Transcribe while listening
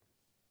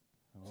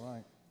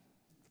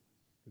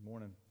Good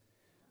morning.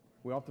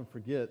 We often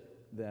forget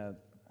that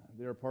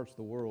there are parts of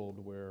the world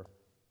where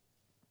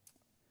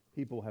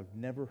people have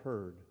never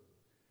heard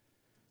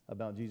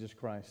about Jesus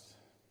Christ.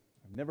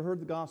 I've never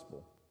heard the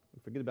gospel. We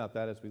forget about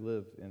that as we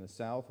live in the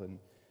South, and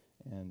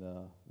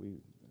we've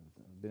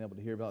been able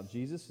to hear about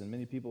Jesus, and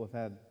many people have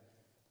had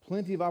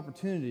plenty of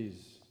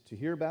opportunities to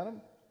hear about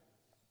him,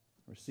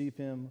 receive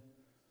him,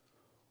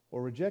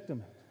 or reject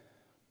him.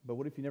 But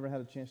what if you never had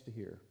a chance to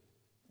hear?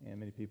 And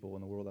many people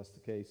in the world, that's the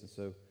case. And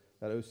so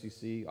that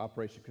OCC,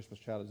 Operation Christmas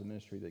Child, is a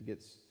ministry that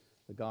gets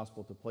the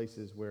gospel to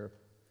places where,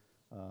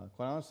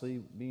 quite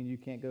honestly, me and you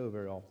can't go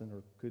very often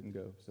or couldn't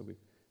go. So we're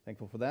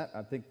thankful for that.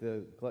 I think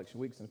the collection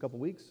week's in a couple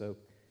weeks, so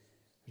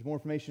there's more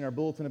information in our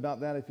bulletin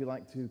about that if you'd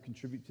like to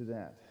contribute to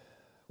that.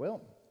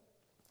 Well,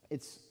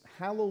 it's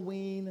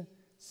Halloween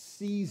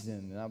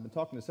season, and I've been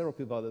talking to several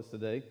people about this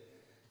today.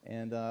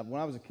 And when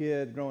I was a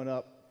kid growing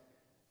up,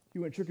 you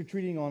went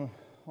trick-or-treating on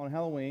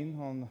Halloween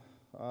on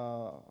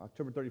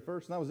October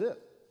 31st, and that was it.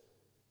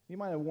 You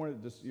might have worn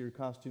just your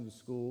costume to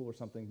school or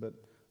something, but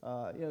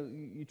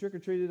you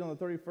trick-or-treated on the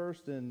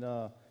 31st,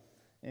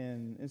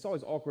 and it's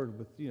always awkward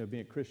with being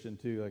a Christian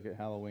too, like at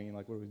Halloween,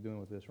 like what are we doing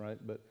with this, right?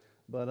 But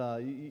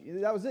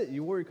that was it.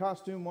 You wore your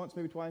costume once,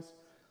 maybe twice.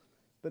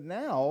 But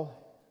now,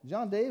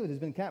 John David has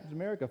been Captain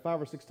America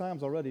 5 or 6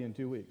 times already in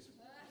 2 weeks.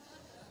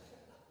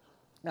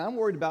 Now I'm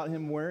worried about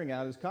him wearing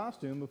out his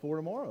costume before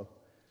tomorrow,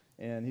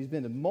 and he's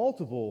been to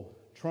multiple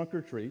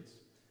trunk-or-treats.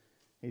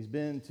 He's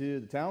been to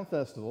the town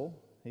festival.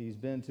 He's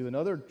been to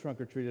another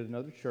trunk-or-treat at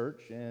another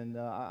church, and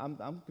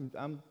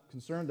I'm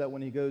concerned that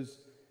when he goes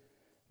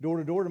door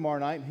to door tomorrow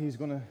night, he's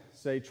going to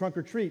say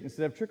trunk-or-treat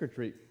instead of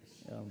trick-or-treat.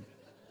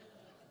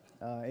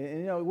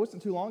 It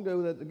wasn't too long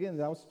ago that, again,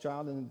 I was a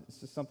child, and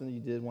it's just something that you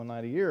did one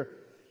night a year.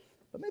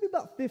 But maybe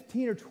about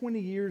 15 or 20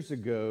 years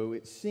ago,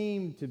 it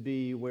seemed to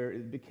be where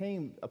it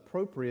became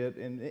appropriate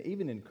and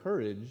even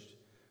encouraged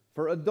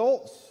for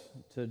adults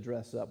to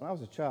dress up. When I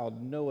was a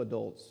child, no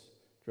adults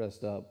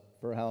dressed up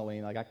for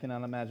Halloween. Like, I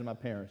cannot imagine my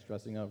parents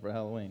dressing up for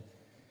Halloween.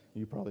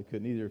 You probably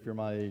couldn't either if you're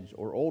my age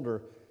or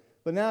older.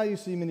 But now you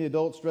see many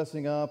adults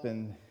dressing up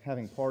and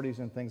having parties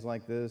and things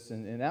like this.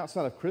 And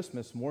outside of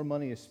Christmas, more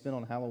money is spent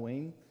on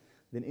Halloween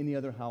than any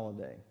other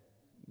holiday.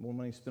 More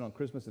money is spent on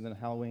Christmas, and then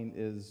Halloween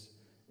is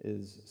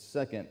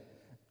second.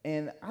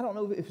 And I don't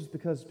know if it's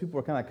because people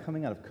are kind of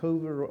coming out of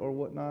COVID or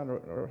whatnot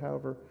or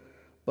however,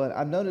 but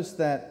I've noticed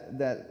that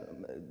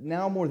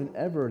now more than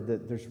ever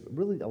that there's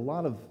really a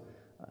lot of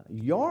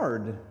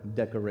yard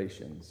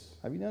decorations.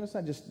 Have you noticed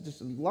that?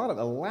 Just a lot of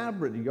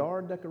elaborate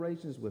yard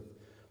decorations with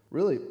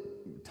really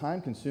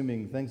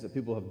time-consuming things that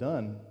people have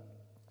done.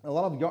 A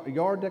lot of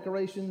yard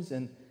decorations,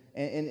 and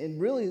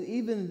really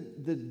even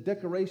the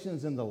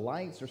decorations and the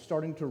lights are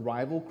starting to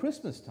rival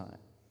Christmas time,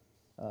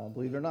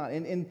 believe it or not.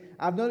 And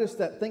I've noticed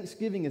that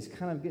Thanksgiving is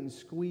kind of getting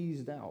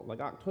squeezed out. Like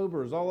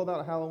October is all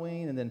about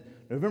Halloween, and then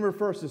November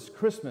 1st is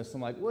Christmas.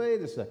 I'm like,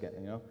 wait a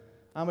second,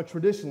 I'm a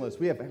traditionalist.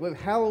 We have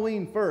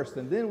Halloween first,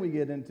 and then we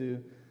get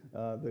into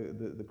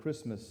the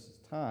Christmas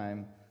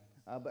time.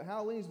 But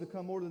Halloween's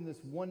become more than this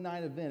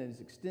one-night event.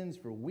 It extends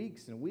for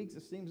weeks and weeks,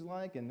 it seems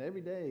like, and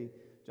every day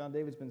John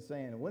David's been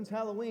saying, when's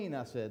Halloween?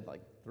 I said,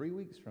 like 3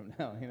 weeks from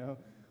now,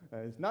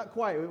 It's not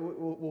quite.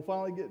 We'll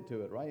finally get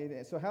to it, right?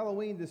 And so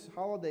Halloween, this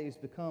holiday, has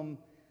become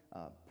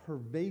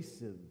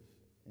pervasive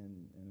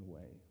in a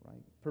way,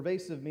 right?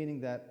 Pervasive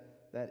meaning that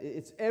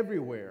it's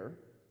everywhere,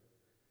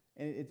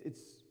 and it's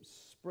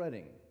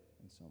spreading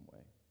in some way.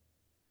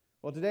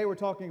 Well, today we're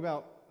talking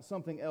about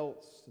something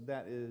else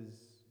that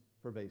is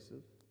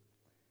pervasive,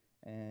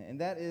 and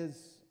that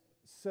is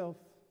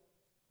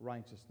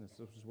self-righteousness,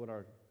 which is what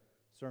our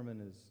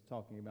sermon is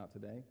talking about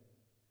today.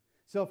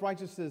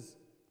 Self-righteousness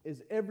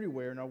is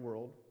everywhere in our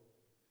world,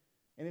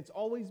 and it's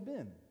always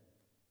been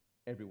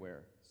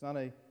everywhere. It's not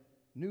a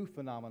new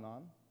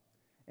phenomenon.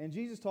 And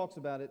Jesus talks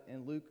about it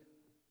in Luke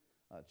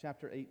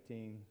chapter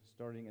 18,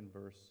 starting in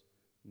verse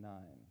 9.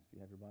 If you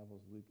have your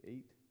Bibles, Luke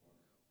 8,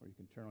 or you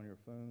can turn on your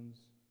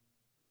phones.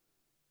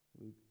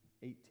 Luke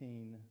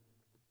 18,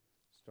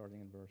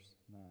 starting in verse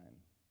 9.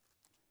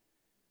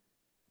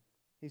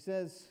 He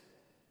says,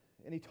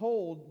 and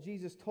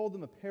Jesus told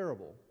them a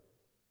parable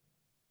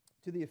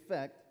to the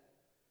effect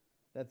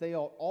that they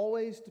ought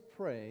always to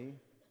pray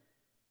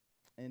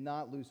and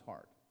not lose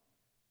heart.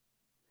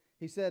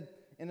 He said,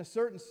 in a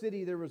certain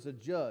city there was a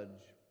judge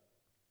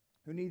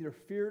who neither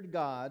feared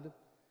God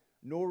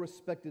nor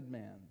respected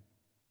man.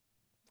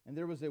 And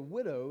there was a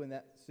widow in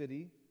that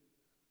city.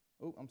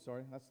 Oh, I'm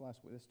sorry, that's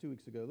last week. That's 2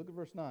 weeks ago. Look at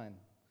verse 9.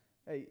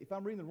 Hey, if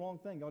I'm reading the wrong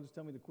thing, y'all just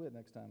tell me to quit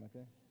next time,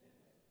 okay?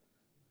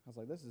 I was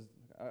like, this is,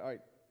 all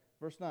right.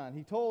 Verse 9,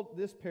 he told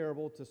this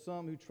parable to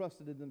some who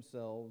trusted in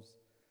themselves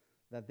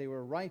that they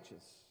were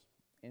righteous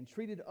and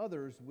treated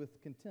others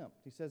with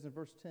contempt. He says in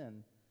verse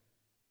 10,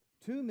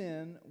 2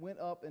 men went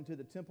up into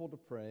the temple to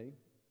pray,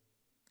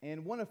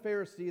 and one a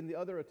Pharisee and the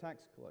other a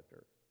tax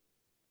collector.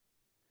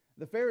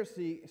 The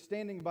Pharisee,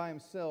 standing by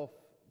himself,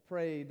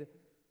 prayed,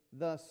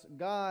 thus,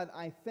 God,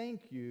 I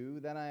thank you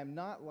that I am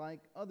not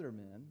like other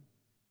men,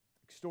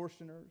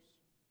 extortioners,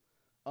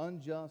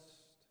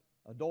 unjust,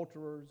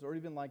 adulterers, or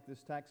even like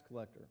this tax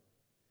collector.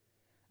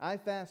 I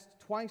fast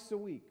twice a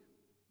week.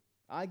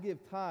 I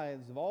give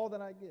tithes of all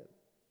that I get.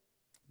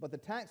 But the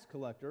tax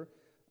collector,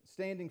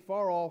 standing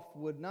far off,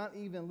 would not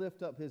even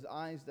lift up his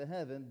eyes to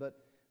heaven, but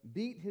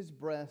beat his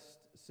breast,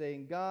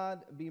 saying,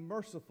 God, be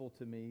merciful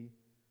to me,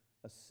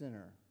 a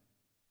sinner.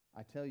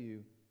 I tell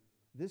you,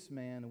 this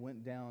man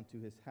went down to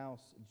his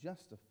house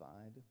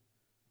justified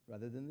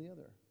rather than the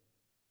other.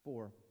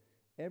 For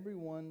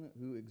everyone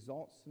who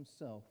exalts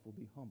himself will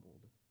be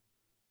humbled,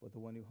 but the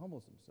one who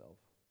humbles himself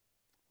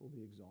will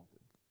be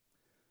exalted.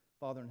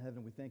 Father in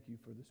heaven, we thank you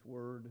for this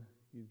word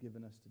you've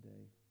given us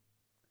today.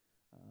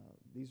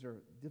 These are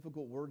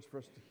difficult words for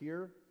us to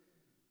hear.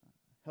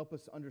 Help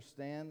us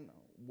understand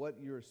what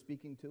you're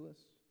speaking to us.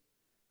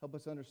 Help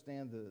us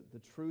understand the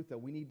truth that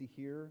we need to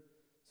hear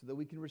so that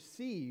we can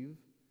receive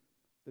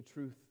the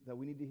truth that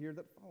we need to hear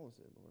that follows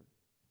it, Lord.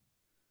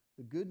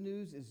 The good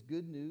news is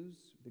good news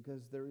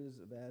because there is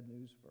bad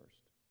news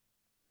first.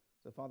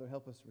 So, Father,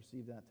 help us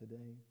receive that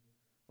today.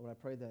 Lord, I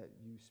pray that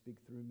you speak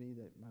through me,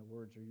 that my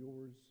words are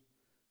yours,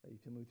 that you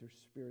fill me with your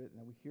Spirit, and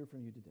that we hear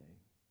from you today.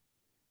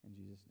 In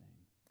Jesus' name,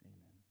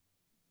 amen.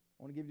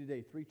 I want to give you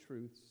today 3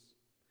 truths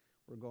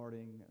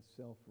regarding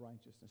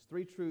self-righteousness.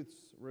 3 truths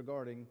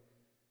regarding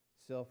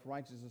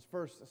self-righteousness.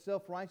 First,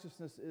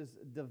 self-righteousness is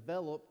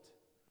developed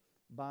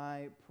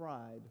by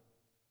pride.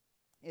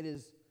 It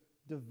is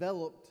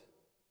developed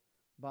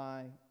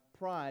by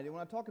pride. And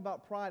when I talk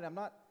about pride, I'm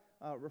not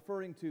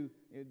referring to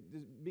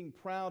just being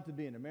proud to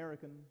be an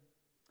American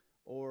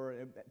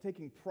or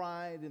taking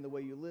pride in the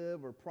way you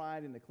live or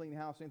pride in the clean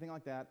house, anything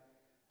like that.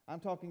 I'm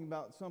talking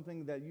about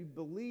something that you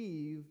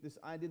believe, this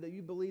idea that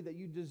you believe that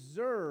you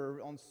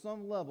deserve on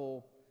some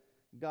level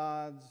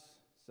God's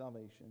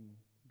salvation,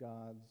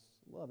 God's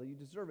love, that you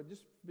deserve it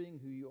just for being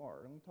who you are.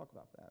 I'm going to talk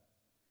about that.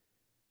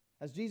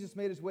 As Jesus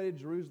made his way to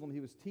Jerusalem,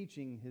 he was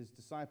teaching his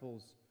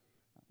disciples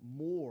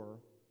more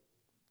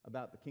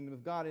about the kingdom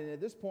of God. And at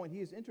this point, he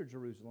has entered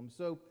Jerusalem.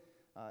 So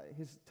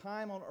his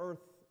time on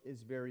earth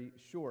is very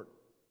short.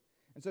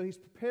 And so he's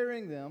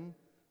preparing them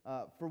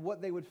for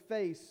what they would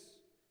face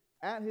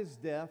at his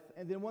death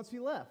and then once he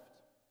left.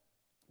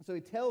 So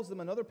he tells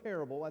them another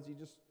parable, as he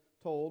just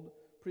told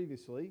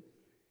previously.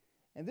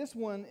 And this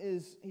one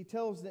is, he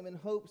tells them in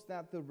hopes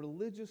that the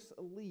religious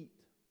elite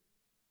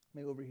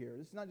may overhear.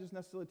 This is not just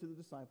necessarily to the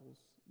disciples,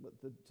 but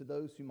to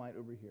those who might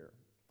overhear.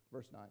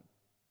 Verse 9.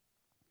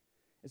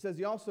 It says,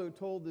 he also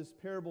told this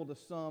parable to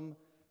some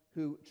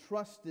who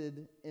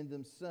trusted in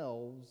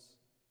themselves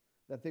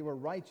that they were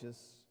righteous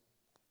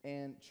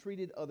and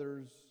treated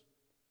others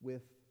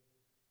with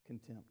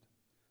contempt.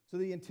 So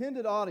the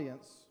intended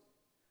audience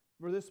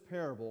for this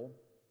parable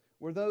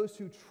were those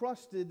who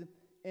trusted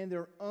in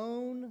their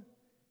own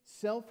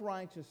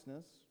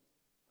self-righteousness,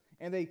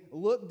 and they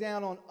looked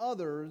down on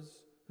others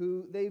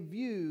who they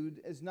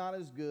viewed as not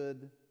as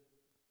good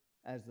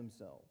as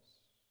themselves.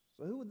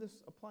 So who would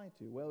this apply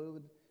to? Well, it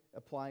would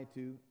apply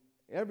to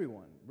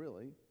everyone,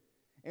 really.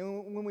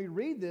 And when we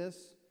read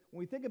this, when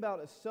we think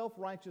about a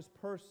self-righteous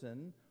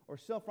person or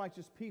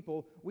self-righteous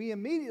people, we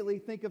immediately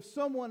think of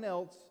someone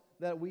else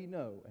that we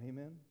know.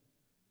 Amen?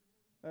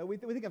 We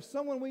think of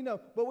someone we know,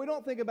 but we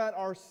don't think about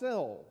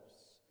ourselves.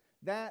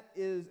 That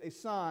is a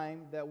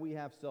sign that we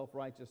have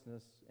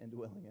self-righteousness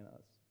indwelling in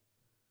us.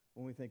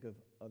 When we think of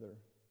other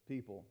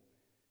people,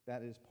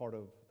 that is part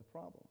of the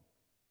problem.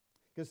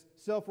 Because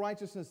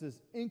self-righteousness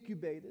is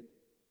incubated,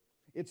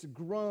 it's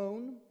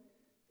grown,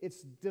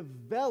 it's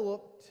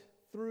developed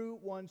through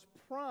one's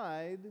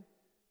pride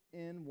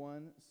in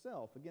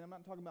oneself. Again, I'm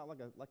not talking about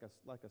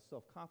like a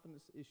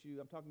self-confidence issue.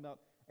 I'm talking about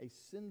a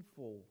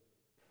sinful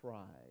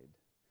pride.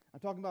 I'm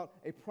talking about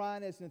a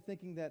pride as in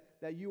thinking that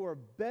you are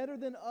better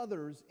than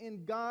others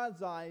in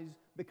God's eyes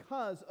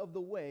because of the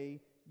way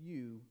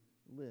you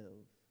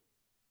live.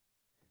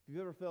 If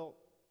you've ever thought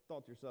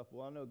to yourself,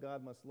 well, I know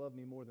God must love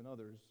me more than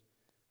others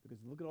because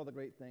look at all the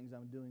great things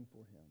I'm doing for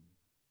Him.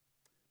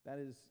 That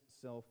is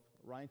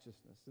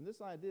self-righteousness. And this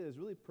idea is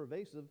really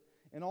pervasive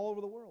in all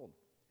over the world.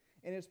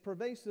 And it's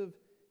pervasive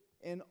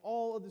in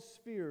all of the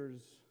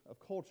spheres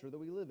of culture that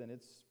we live in.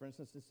 For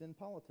instance, it's in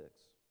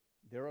politics.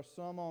 There are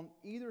some on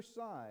either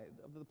side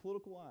of the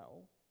political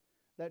aisle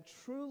that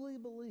truly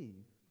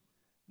believe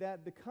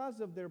that because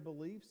of their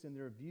beliefs and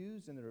their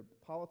views and their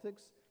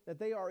politics, that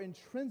they are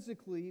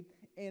intrinsically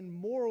and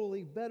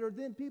morally better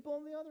than people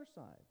on the other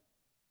side.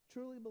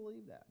 Truly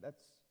believe that.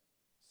 That's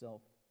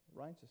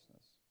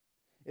self-righteousness.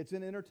 It's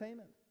in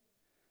entertainment.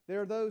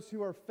 There are those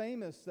who are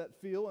famous that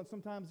feel, and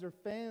sometimes their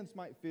fans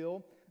might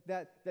feel,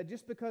 that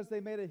just because they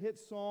made a hit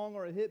song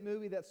or a hit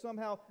movie, that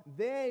somehow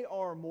they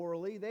are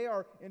morally, they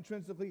are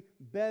intrinsically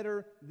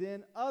better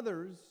than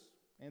others,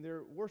 and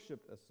they're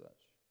worshipped as such.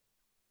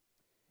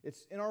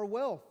 It's in our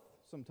wealth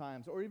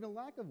sometimes, or even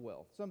lack of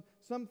wealth.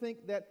 Some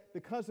think that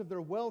because of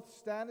their wealth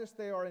status,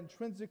 they are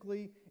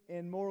intrinsically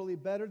and morally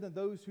better than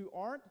those who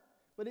aren't.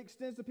 But it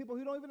extends to people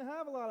who don't even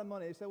have a lot of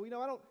money. They say,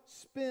 well, I don't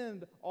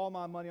spend all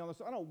my money on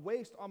this. I don't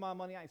waste all my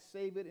money. I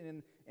save it,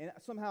 and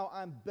somehow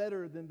I'm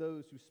better than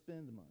those who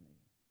spend money.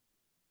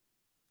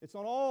 It's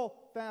on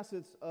all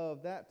facets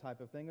of that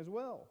type of thing as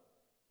well.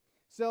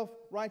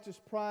 Self-righteous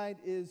pride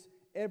is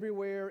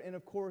everywhere, and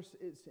of course,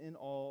 it's in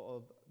all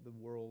of the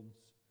world's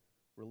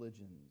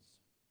religions.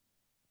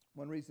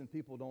 One reason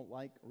people don't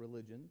like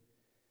religion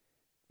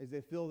is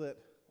they feel that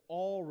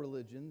all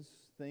religions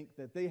think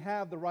that they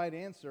have the right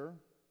answer,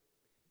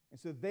 and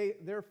so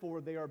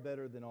therefore they are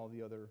better than all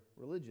the other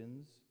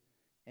religions,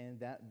 and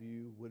that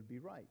view would be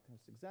right.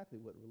 That's exactly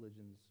what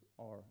religions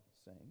are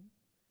saying.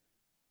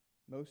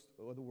 Most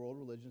of the world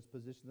religions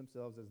position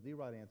themselves as the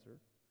right answer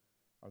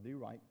or the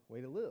right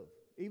way to live.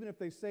 Even if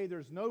they say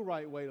there's no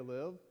right way to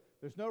live,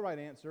 there's no right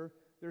answer,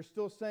 they're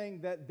still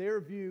saying that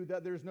their view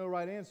that there's no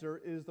right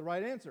answer is the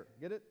right answer.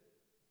 Get it?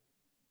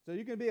 So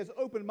you can be as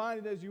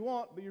open-minded as you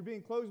want, but you're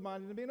being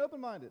closed-minded and being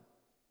open-minded.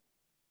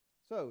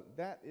 So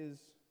that is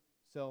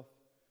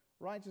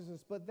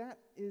self-righteousness, but that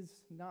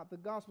is not the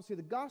gospel. See,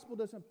 the gospel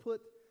doesn't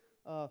put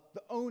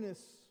the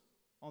onus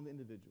on the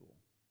individual.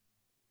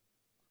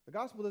 The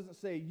gospel doesn't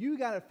say, you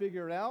got to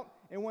figure it out,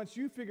 and once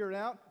you figure it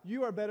out,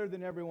 you are better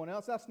than everyone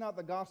else. That's not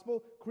the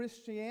gospel.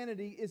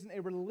 Christianity isn't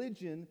a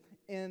religion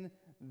in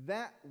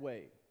that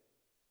way.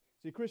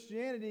 See,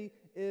 Christianity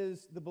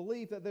is the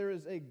belief that there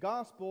is a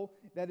gospel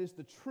that is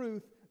the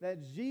truth,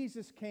 that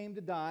Jesus came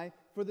to die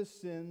for the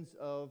sins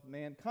of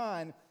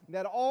mankind,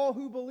 that all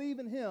who believe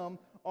in Him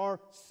are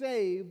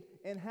saved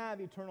and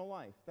have eternal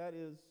life. That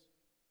is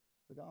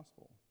the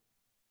gospel.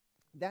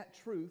 That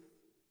truth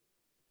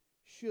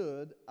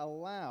should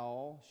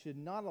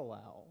not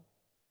allow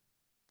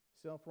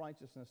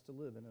self-righteousness to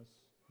live in us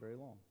very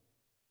long.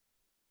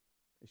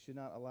 It should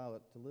not allow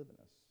it to live in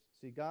us.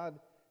 See, God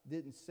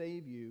didn't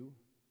save you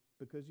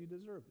because you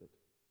deserved it.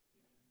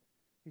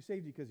 He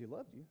saved you because He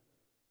loved you,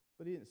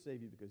 but He didn't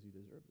save you because you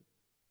deserved it.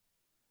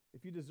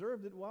 If you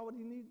deserved it, why would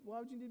you need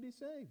to be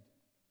saved?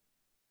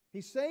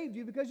 He saved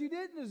you because you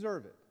didn't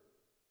deserve it.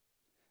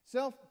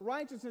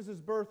 Self-righteousness is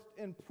birthed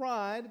in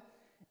pride,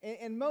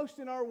 and most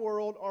in our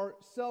world are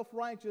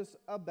self-righteous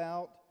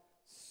about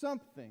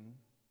something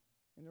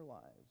in their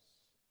lives.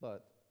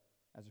 But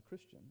as a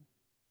Christian,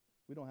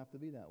 we don't have to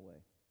be that way.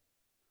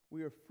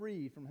 We are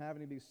free from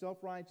having to be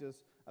self-righteous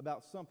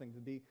about something,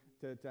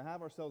 to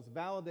have ourselves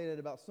validated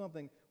about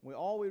something, when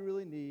all we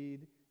really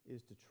need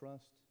is to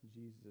trust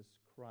Jesus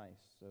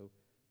Christ. So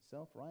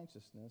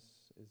self-righteousness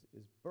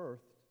is birthed,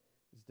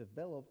 is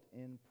developed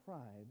in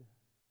pride.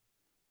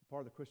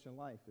 Part of the Christian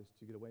life is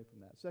to get away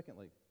from that.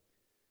 Secondly,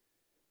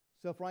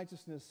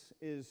 self-righteousness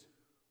is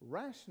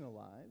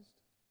rationalized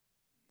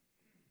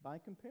by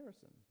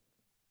comparison.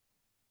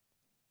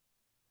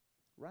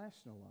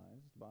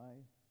 Rationalized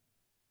by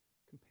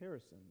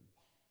comparison.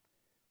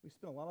 We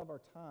spend a lot of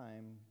our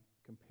time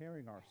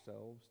comparing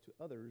ourselves to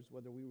others,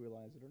 whether we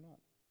realize it or not.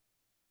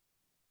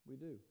 We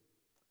do.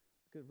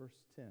 Look at verse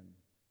 10.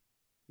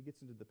 He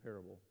gets into the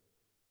parable.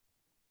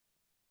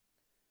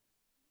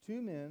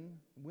 2 men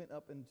went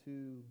up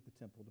into the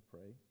temple to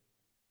pray.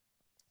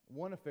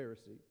 One a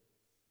Pharisee,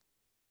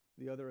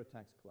 the other a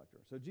tax collector.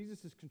 So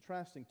Jesus is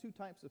contrasting two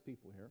types of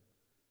people here.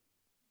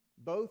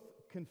 Both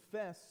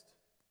confessed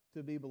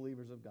to be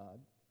believers of God,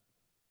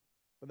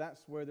 but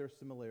that's where their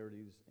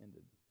similarities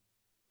ended.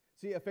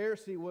 See, a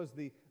Pharisee was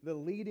the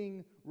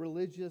leading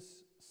religious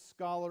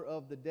scholar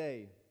of the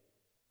day,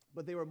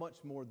 but they were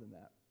much more than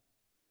that.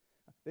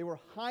 They were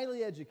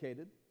highly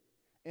educated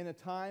in a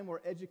time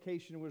where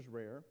education was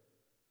rare,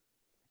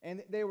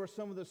 and they were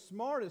some of the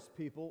smartest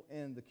people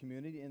in the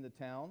community, in the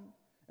town.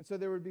 And so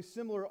they would be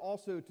similar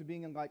also to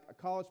being like a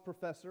college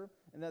professor,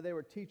 in that they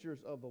were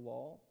teachers of the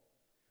law.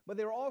 But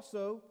they were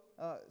also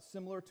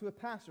similar to a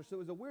pastor. So it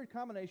was a weird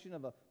combination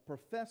of a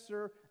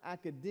professor,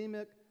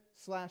 academic,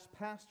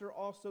 /pastor,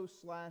 also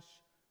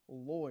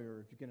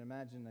 /lawyer, if you can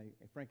imagine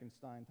a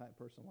Frankenstein-type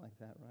person like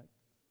that, right?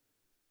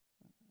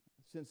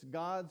 Since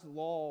God's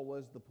law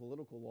was the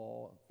political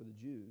law for the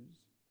Jews,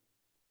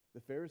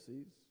 the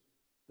Pharisees,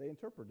 they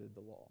interpreted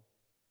the law.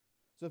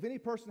 So if any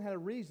person had a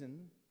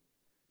reason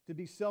to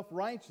be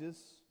self-righteous,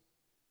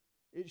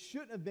 it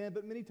shouldn't have been,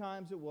 but many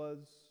times it was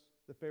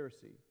the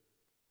Pharisee,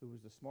 who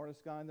was the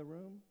smartest guy in the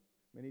room,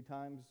 many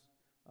times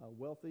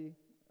wealthy,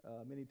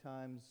 many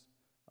times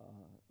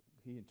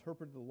he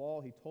interpreted the law,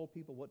 he told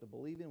people what to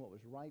believe in, what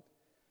was right,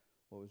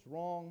 what was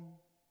wrong.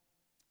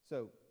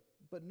 So,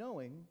 but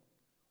knowing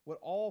what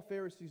all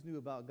Pharisees knew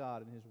about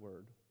God and His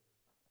Word,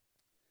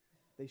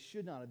 they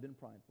should not have been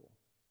prideful.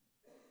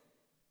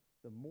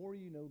 The more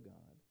you know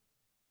God,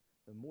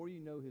 the more you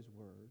know His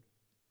Word,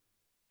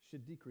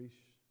 should decrease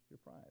your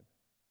pride.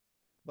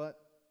 But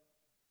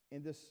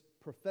in this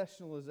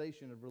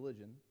professionalization of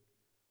religion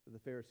that the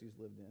Pharisees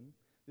lived in,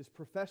 this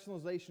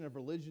professionalization of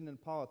religion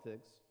and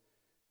politics,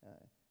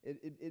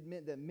 it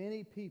meant that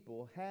many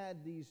people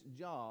had these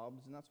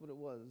jobs, and that's what it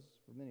was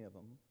for many of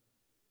them,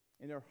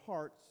 and their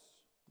hearts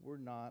were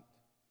not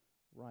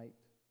right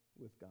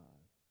with God.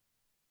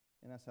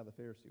 And that's how the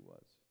Pharisee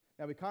was.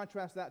 Now we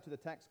contrast that to the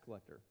tax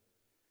collector.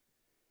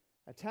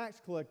 A tax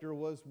collector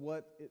was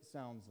what it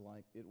sounds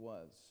like it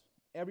was.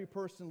 Every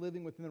person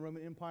living within the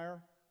Roman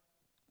Empire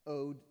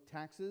owed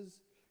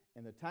taxes,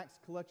 and the tax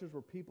collectors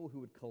were people who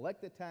would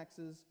collect the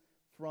taxes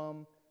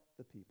from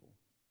the people.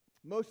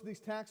 Most of these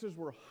taxes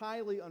were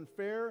highly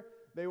unfair.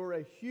 They were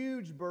a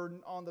huge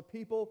burden on the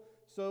people.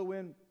 So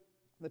when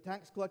the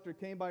tax collector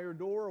came by your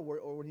door,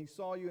 or when he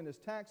saw you in his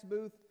tax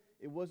booth,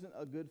 it wasn't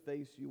a good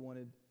face you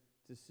wanted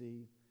to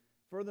see.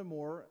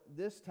 Furthermore,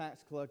 this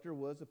tax collector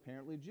was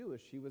apparently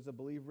Jewish. He was a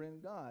believer in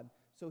God.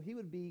 So he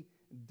would be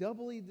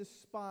doubly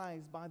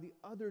despised by the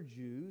other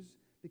Jews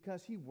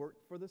because he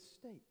worked for the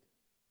state.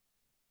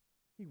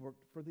 He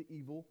worked for the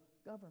evil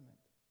government.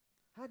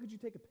 How could you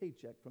take a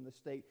paycheck from the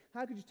state?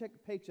 How could you take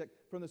a paycheck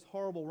from this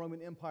horrible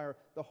Roman Empire,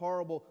 the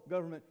horrible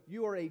government?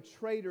 You are a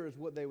traitor, is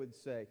what they would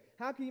say.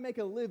 How can you make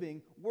a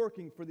living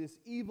working for this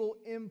evil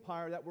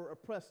empire that were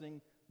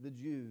oppressing the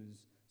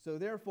Jews? So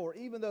therefore,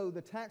 even though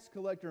the tax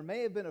collector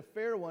may have been a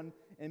fair one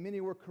and many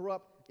were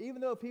corrupt,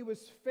 even though if he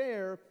was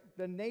fair,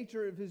 the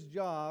nature of his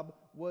job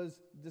was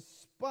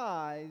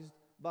despised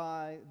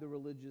by the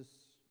religious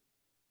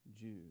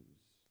Jews.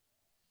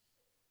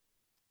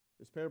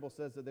 This parable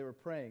says that they were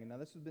praying. And now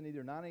this would have been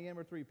either 9 a.m.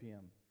 or 3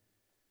 p.m.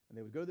 And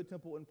they would go to the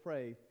temple and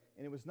pray.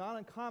 And it was not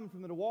uncommon for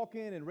them to walk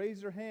in and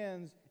raise their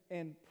hands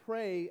and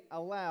pray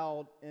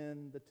aloud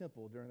in the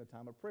temple during the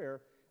time of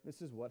prayer.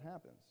 This is what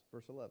happens.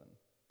 Verse 11.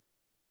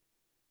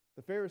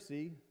 The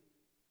Pharisee,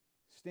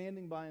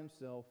 standing by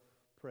himself,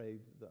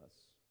 prayed thus.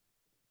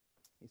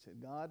 He said,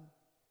 God,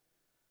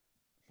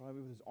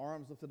 probably with his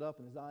arms lifted up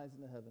and his eyes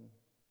into heaven,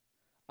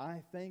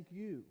 I thank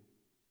you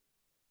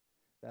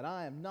that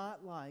I am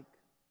not like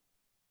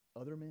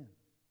other men,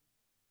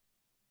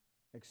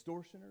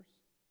 extortioners,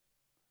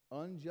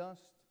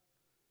 unjust,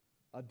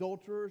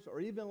 adulterers, or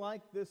even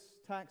like this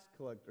tax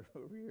collector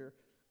over here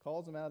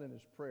calls him out in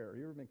his prayer.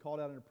 You ever been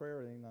called out in a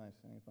prayer? It ain't nice,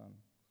 it ain't fun.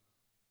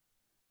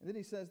 And then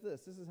he says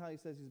this is how he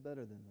says he's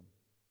better than them.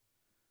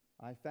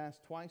 I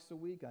fast twice a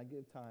week, I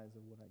give tithes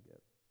of what I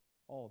get,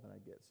 all that I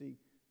get. See,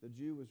 the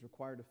Jew was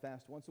required to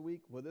fast once a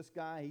week. Well, this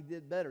guy, he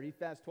did better. He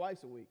fasted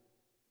twice a week.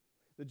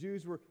 The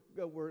Jews were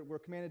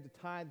commanded to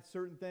tithe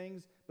certain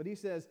things, but he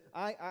says,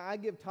 I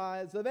give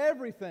tithes of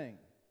everything.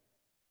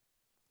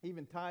 He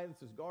even tithes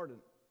his garden.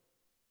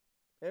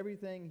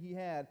 Everything he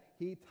had,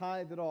 he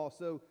tithed it all.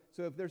 So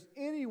if there's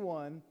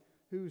anyone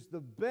who's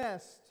the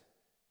best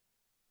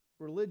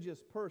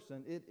religious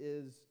person, it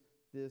is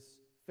this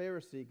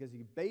Pharisee, because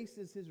he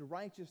bases his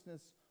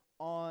righteousness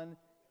on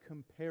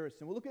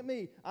comparison. Well, look at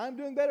me. I'm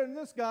doing better than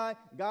this guy.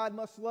 God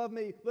must love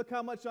me. Look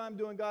how much I'm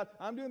doing, God.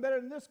 I'm doing better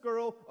than this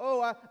girl.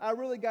 Oh, I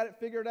really got it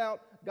figured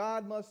out.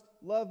 God must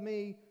love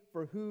me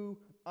for who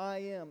I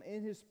am.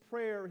 In his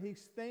prayer,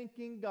 he's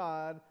thanking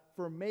God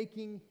for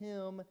making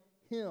him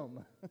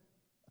him.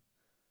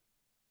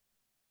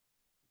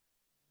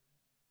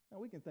 Now,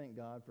 we can thank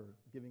God for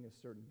giving us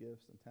certain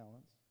gifts and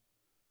talents.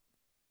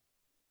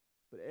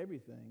 But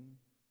everything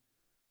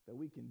that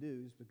we can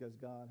do is because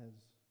God has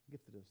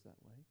gifted us that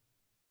way.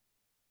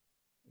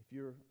 If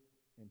you're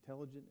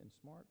intelligent and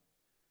smart,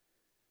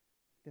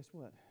 guess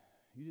what?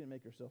 You didn't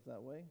make yourself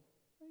that way.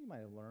 Well, you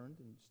might have learned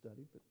and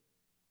studied, but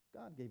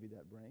God gave you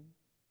that brain.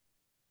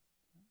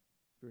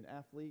 If you're an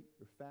athlete,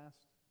 you're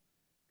fast,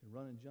 you can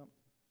run and jump,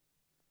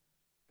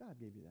 God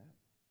gave you that.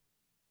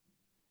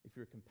 If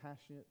you're a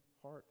compassionate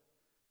heart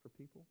for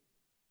people,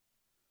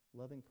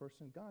 loving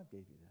person, God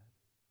gave you that.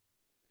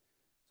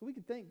 So we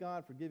can thank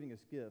God for giving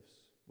us gifts,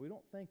 but we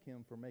don't thank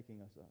him for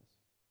making us us.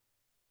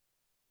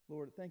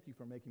 Lord, thank you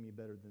for making me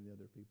better than the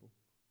other people.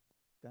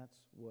 That's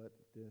what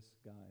this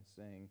guy is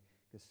saying.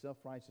 Because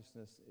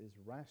self-righteousness is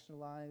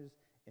rationalized,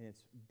 and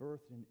it's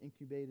birthed and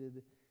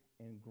incubated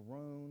and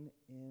grown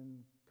in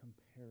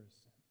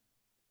comparison.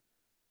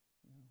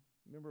 You know,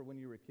 remember when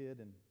you were a kid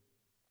and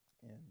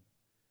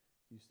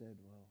you said,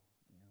 well,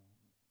 you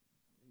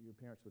know, your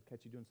parents would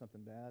catch you doing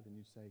something bad, and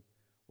you'd say,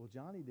 well,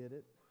 Johnny did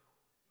it.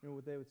 You know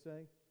what they would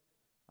say?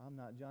 I'm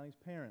not Johnny's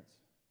parents.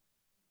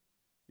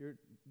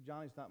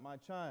 Johnny's not my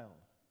child.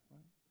 Right?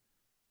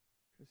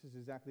 This is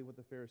exactly what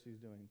the Pharisee is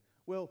doing.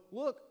 Well,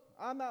 look,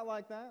 I'm not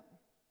like that.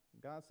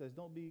 God says,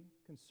 don't be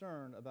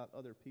concerned about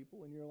other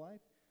people in your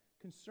life.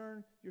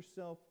 Concern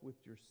yourself with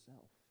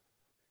yourself.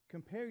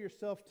 Compare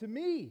yourself to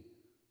me.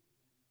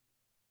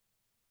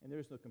 And there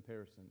is no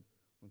comparison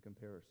when we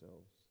compare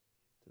ourselves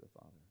to the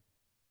Father.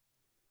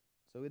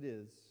 So it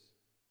is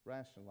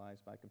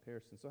rationalized by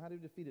comparison. So how do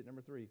we defeat it?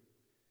 Number 3.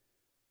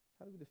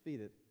 How do we defeat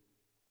it?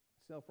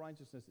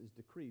 Self-righteousness is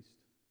decreased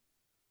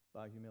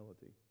by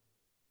humility.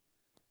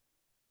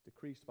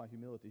 Decreased by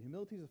humility.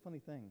 Humility is a funny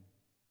thing,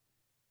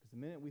 because the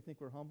minute we think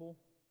we're humble,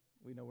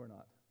 we know we're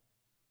not.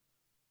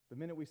 The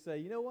minute we say,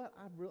 you know what,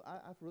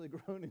 I've really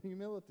grown in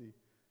humility,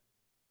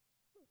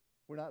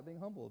 we're not being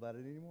humble about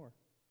it anymore.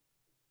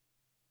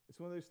 It's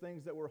one of those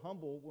things that we're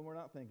humble when we're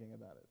not thinking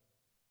about it,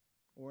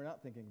 when we're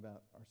not thinking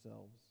about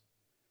ourselves.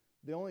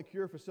 The only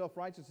cure for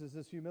self-righteousness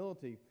is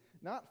humility.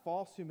 Not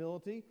false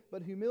humility,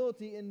 but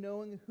humility in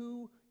knowing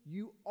who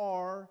you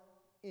are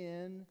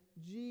in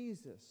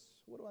Jesus.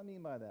 What do I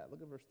mean by that?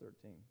 Look at verse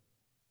 13.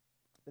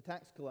 The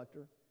tax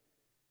collector,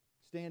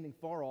 standing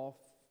far off,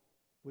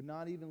 would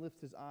not even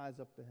lift his eyes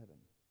up to heaven.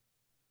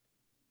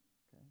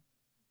 Okay?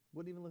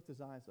 Wouldn't even lift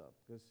his eyes up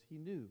because he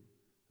knew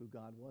who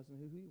God was and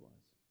who he was.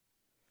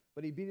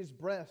 But he beat his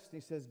breast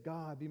and he says,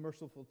 God, be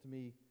merciful to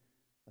me,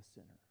 a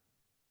sinner.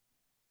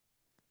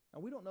 Now,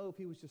 we don't know if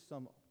he was just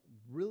some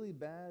really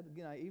bad,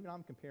 again,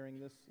 I'm comparing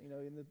this,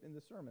 in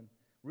the sermon,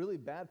 really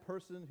bad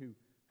person who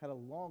had a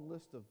long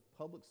list of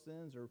public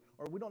sins, or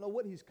we don't know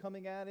what he's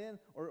coming at in,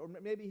 or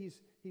maybe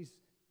he's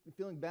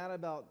feeling bad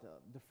about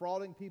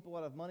defrauding people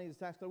out of money as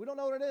tax collector. We don't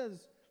know what it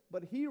is,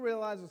 but he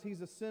realizes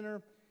he's a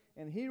sinner,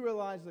 and he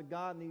realizes that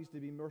God needs to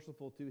be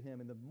merciful to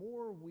him. And the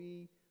more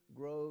we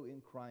grow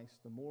in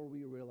Christ, the more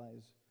we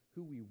realize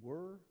who we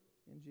were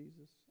in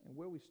Jesus and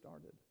where we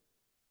started.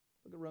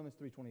 Look at Romans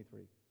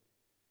 3:23.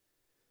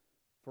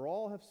 For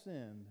all have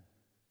sinned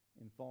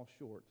and fall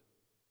short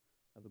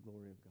of the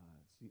glory of God.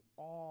 See,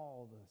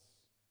 all of us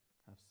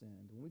have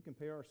sinned. When we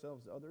compare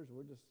ourselves to others,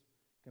 we're just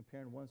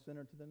comparing one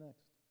sinner to the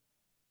next.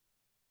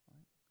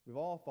 Right? We've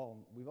all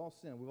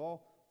sinned, we've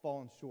all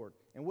fallen short.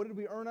 And what did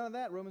we earn out of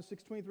that? Romans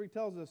 6:23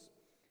 tells us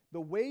the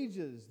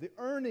wages, the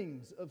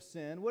earnings of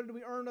sin, what did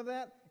we earn of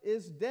that?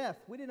 Is death.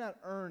 We did not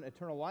earn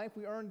eternal life,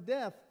 we earned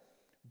death.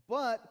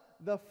 But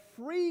the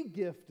free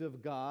gift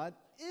of God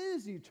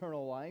is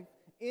eternal life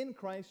in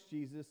Christ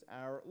Jesus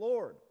our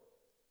Lord.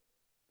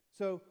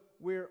 So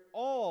we're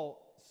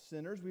all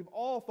sinners. We've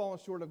all fallen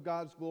short of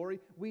God's glory.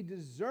 We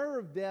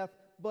deserve death,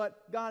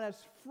 but God has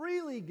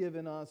freely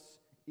given us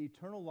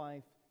eternal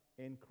life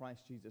in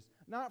Christ Jesus.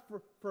 Not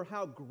for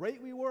how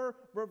great we were,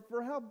 but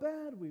for how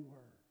bad we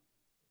were.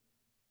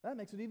 That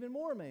makes it even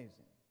more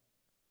amazing.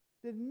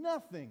 Did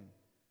nothing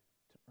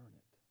to earn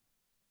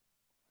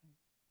it. Right?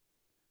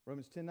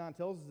 Romans 10:9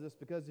 tells us this,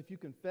 because if you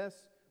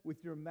confess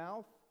with your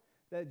mouth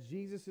that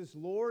Jesus is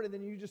Lord, and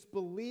then you just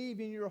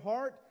believe in your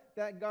heart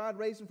that God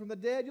raised him from the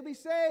dead, you'll be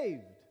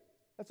saved.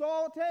 That's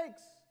all it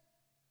takes.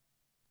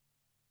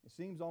 It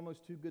seems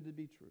almost too good to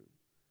be true.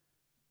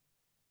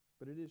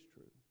 But it is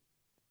true.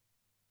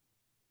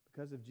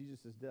 Because of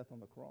Jesus' death on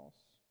the cross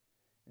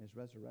and his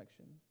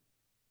resurrection,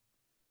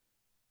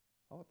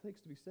 all it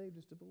takes to be saved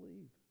is to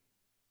believe.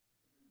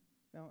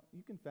 Now,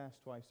 you can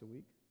fast twice a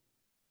week.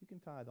 You can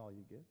tithe all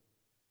you get.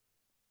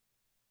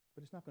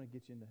 But it's not going to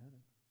get you into heaven.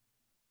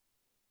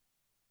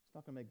 It's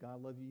not going to make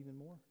God love you even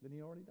more than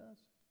he already does.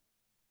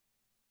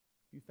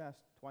 If you fast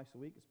twice a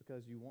week, it's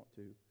because you want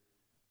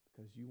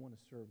to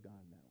serve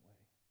God in that way.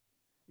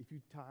 If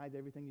you tithe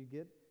everything you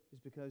get,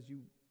 it's because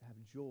you have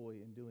joy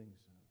in doing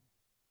so.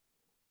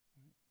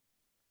 Right?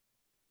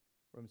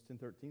 Romans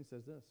 10:13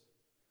 says this,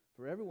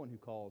 for everyone who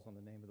calls on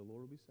the name of the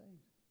Lord will be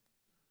saved.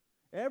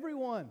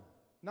 Everyone,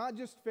 not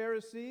just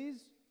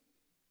Pharisees,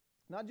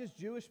 not just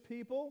Jewish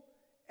people,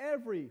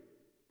 every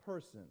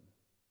person,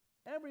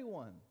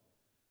 everyone.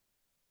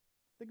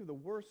 Think of the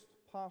worst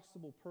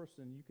possible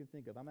person you can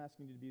think of. I'm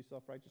asking you to be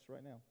self-righteous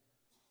right now.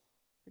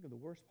 Think of the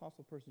worst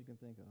possible person you can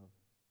think of.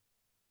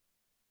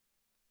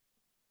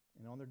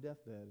 And on their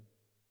deathbed,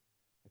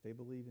 if they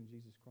believe in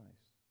Jesus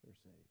Christ, they're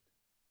saved.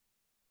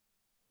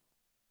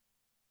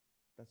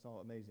 That's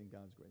how amazing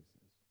God's grace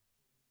is.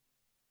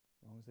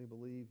 As long as they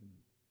believe and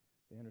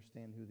they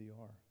understand who they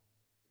are,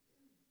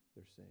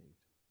 they're saved.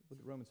 Look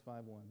at Romans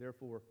 5:1.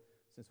 Therefore,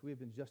 since we have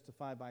been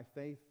justified by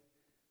faith,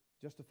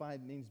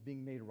 justified means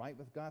being made right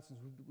with God. Since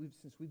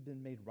we've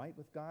been made right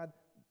with God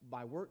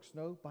by works,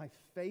 no, by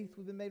faith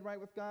we've been made right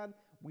with God.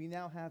 We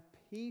now have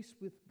peace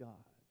with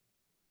God.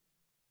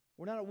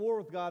 We're not at war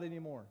with God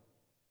anymore.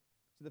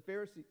 So the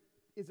Pharisee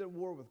is at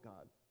war with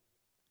God.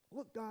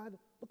 Look, God,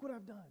 look what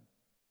I've done.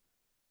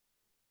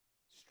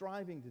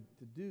 Striving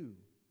to do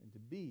and to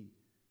be,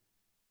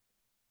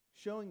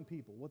 showing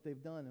people what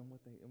they've done and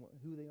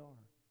who they are.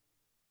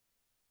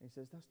 And he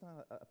says that's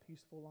not a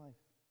peaceful life.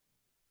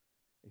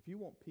 If you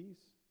want peace,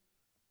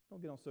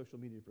 don't get on social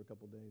media for a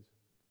couple days.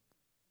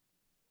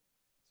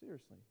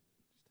 Seriously.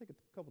 Just take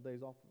a couple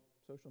days off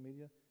social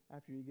media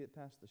after you get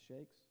past the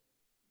shakes.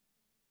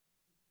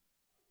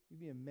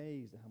 You'd be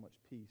amazed at how much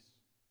peace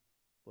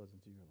flows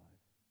into your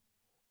life.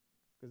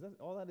 Because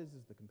all that is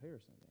the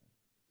comparison game.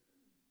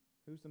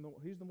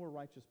 Who's the more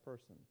righteous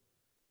person?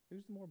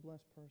 Who's the more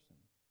blessed person?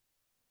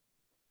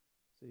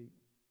 See,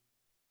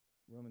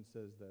 Romans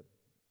says that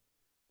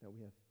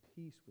we have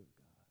peace with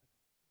God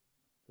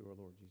through our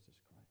Lord Jesus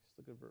Christ.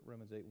 Look at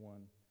Romans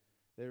 8:1.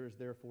 There is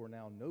therefore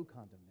now no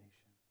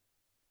condemnation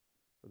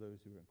for those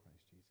who are in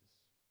Christ Jesus.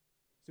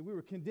 See, we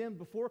were condemned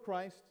before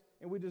Christ,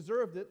 and we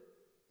deserved it.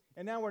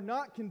 And now we're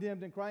not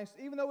condemned in Christ.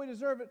 Even though we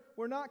deserve it,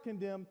 we're not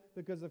condemned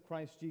because of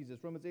Christ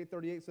Jesus. Romans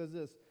 8:38 says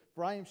this,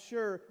 for I am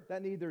sure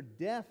that neither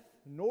death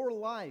nor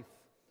life,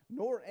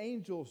 nor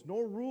angels,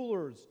 nor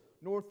rulers,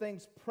 nor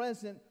things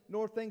present,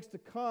 nor things to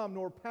come,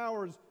 nor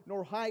powers,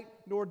 nor height,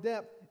 nor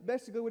depth.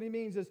 Basically what he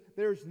means is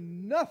there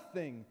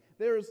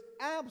is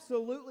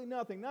absolutely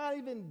nothing, not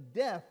even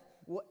death,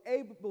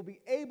 will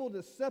be able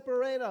to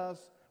separate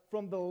us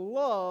from the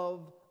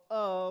love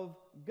of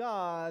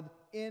God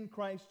in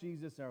Christ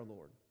Jesus our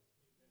Lord.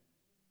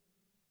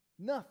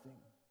 Nothing.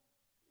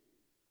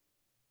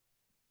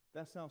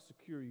 That's how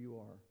secure you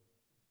are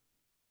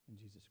in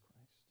Jesus Christ.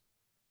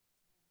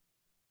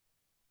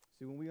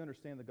 See, when we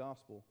understand the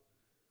gospel,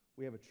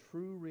 we have a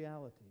true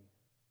reality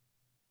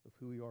of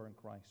who we are in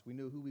Christ. We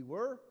know who we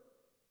were.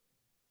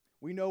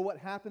 We know what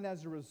happened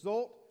as a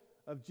result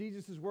of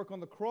Jesus' work on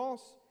the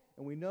cross,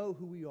 and we know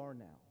who we are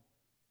now.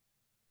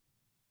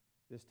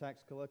 This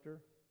tax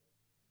collector,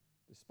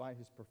 despite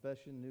his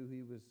profession, knew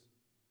he was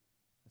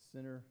a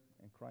sinner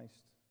in Christ's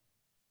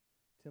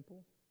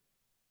temple.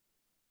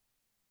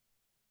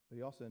 But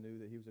he also knew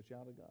that he was a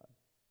child of God.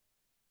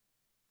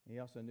 And he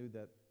also knew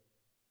that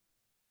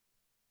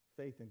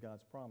faith in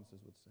God's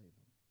promises would save him.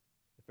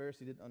 The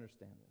Pharisee didn't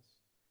understand this.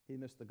 He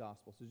missed the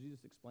gospel. So Jesus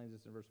explains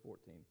this in verse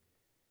 14.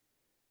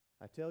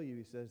 I tell you,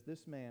 he says,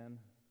 this man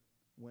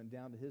went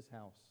down to his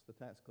house, the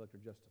tax collector,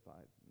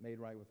 justified, made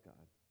right with God,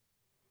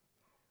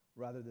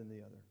 rather than the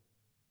other.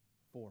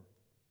 For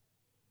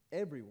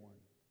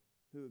everyone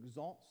who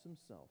exalts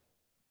himself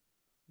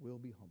will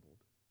be humbled,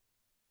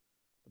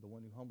 but the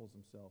one who humbles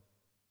himself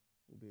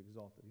will be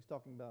exalted. He's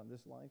talking about in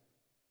this life,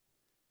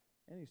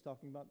 and he's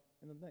talking about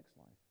in the next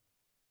life.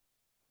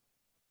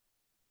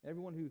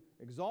 Everyone who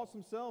exalts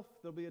himself,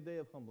 there'll be a day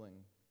of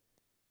humbling.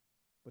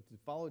 But to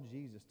follow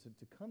Jesus,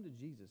 to come to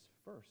Jesus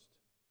first,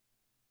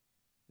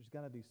 there's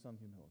got to be some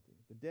humility.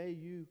 The day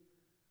you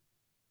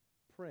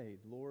prayed,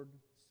 Lord,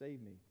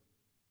 save me,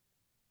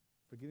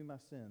 forgive me my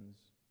sins,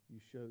 you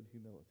showed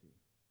humility.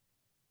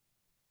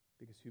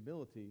 Because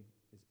humility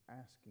is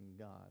asking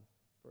God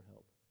for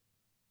help,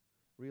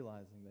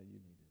 realizing that you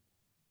need it.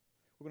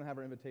 We're going to have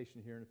our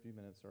invitation here in a few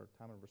minutes, our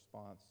time of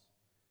response.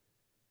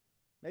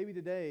 Maybe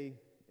today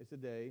is a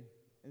day,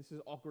 and this is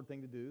an awkward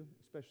thing to do,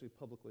 especially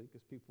publicly,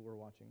 because people are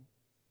watching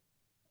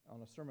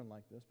on a sermon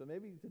like this, but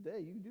maybe today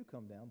you do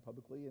come down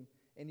publicly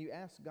and you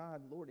ask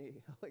God, Lord,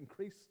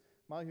 increase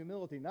my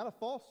humility. Not a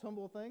false,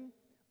 humble thing,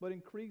 but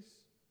increase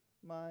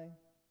my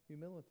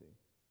humility.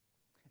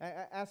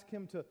 Ask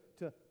Him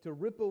to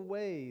rip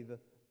away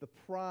the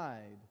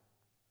pride,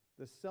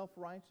 the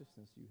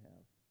self-righteousness you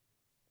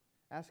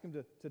have. Ask Him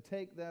to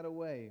take that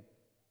away.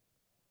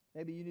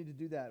 Maybe you need to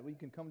do that. We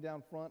can come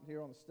down front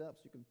here on the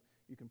steps.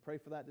 You can pray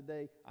for that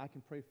today. I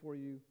can pray for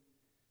you.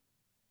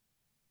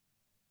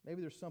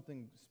 Maybe there's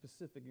something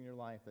specific in your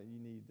life that you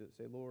need to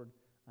say, Lord,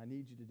 I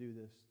need you to do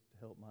this to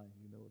help my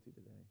humility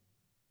today.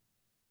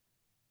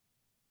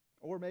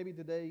 Or maybe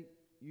today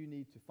you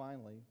need to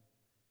finally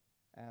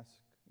ask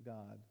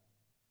God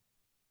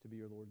to be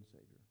your Lord and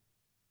Savior.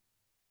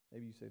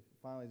 Maybe you say,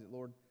 finally, is it,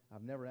 Lord,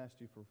 I've never asked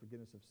you for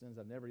forgiveness of sins.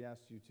 I've never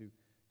asked you to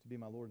be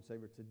my Lord and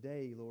Savior.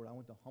 Today, Lord, I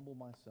want to humble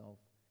myself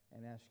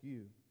and ask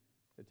you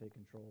to take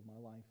control of my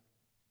life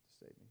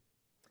to save me.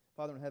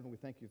 Father in heaven, we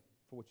thank you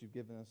for what you've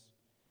given us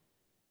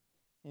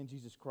in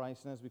Jesus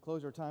Christ. And as we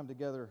close our time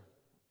together,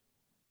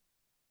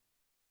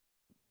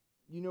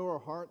 you know our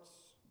hearts,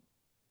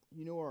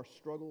 you know our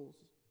struggles,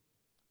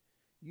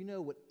 you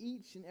know what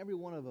each and every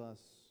one of us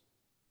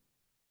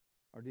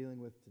are dealing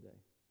with today.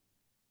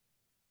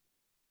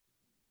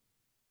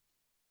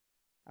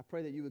 I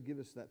pray that you would give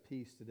us that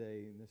peace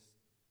today in this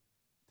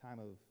time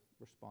of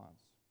response.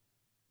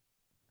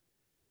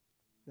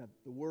 That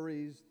the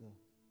worries,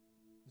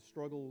 the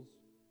struggles,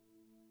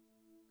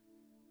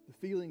 the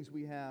feelings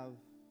we have,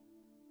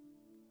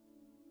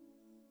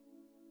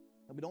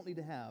 that we don't need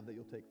to have, that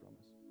you'll take from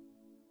us.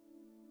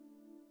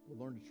 We'll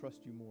learn to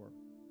trust you more.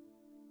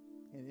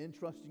 And in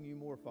trusting you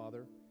more,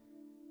 Father,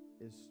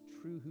 is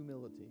true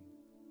humility.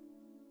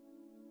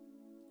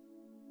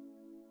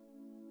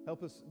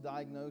 Help us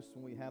diagnose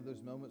when we have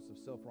those moments of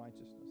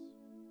self-righteousness.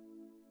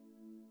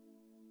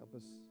 Help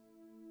us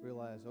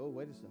realize, oh,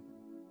 wait a second.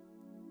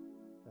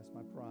 That's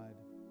my pride.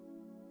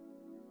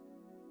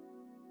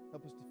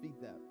 Help us defeat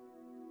that.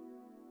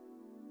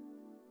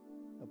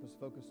 Help us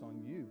focus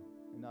on you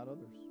and not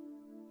others.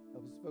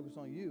 Help us focus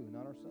on you and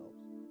not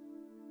ourselves.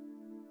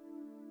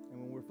 And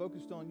when we're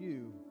focused on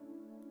you,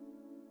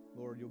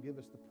 Lord, you'll give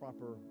us the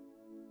proper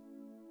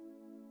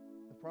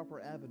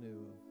avenue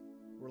of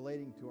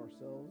relating to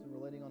ourselves and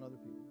relating on other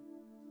people.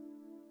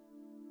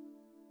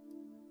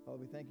 Father,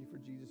 we thank you for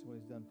Jesus and what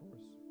He's done for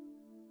us.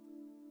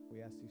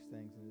 We ask these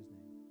things in His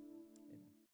name.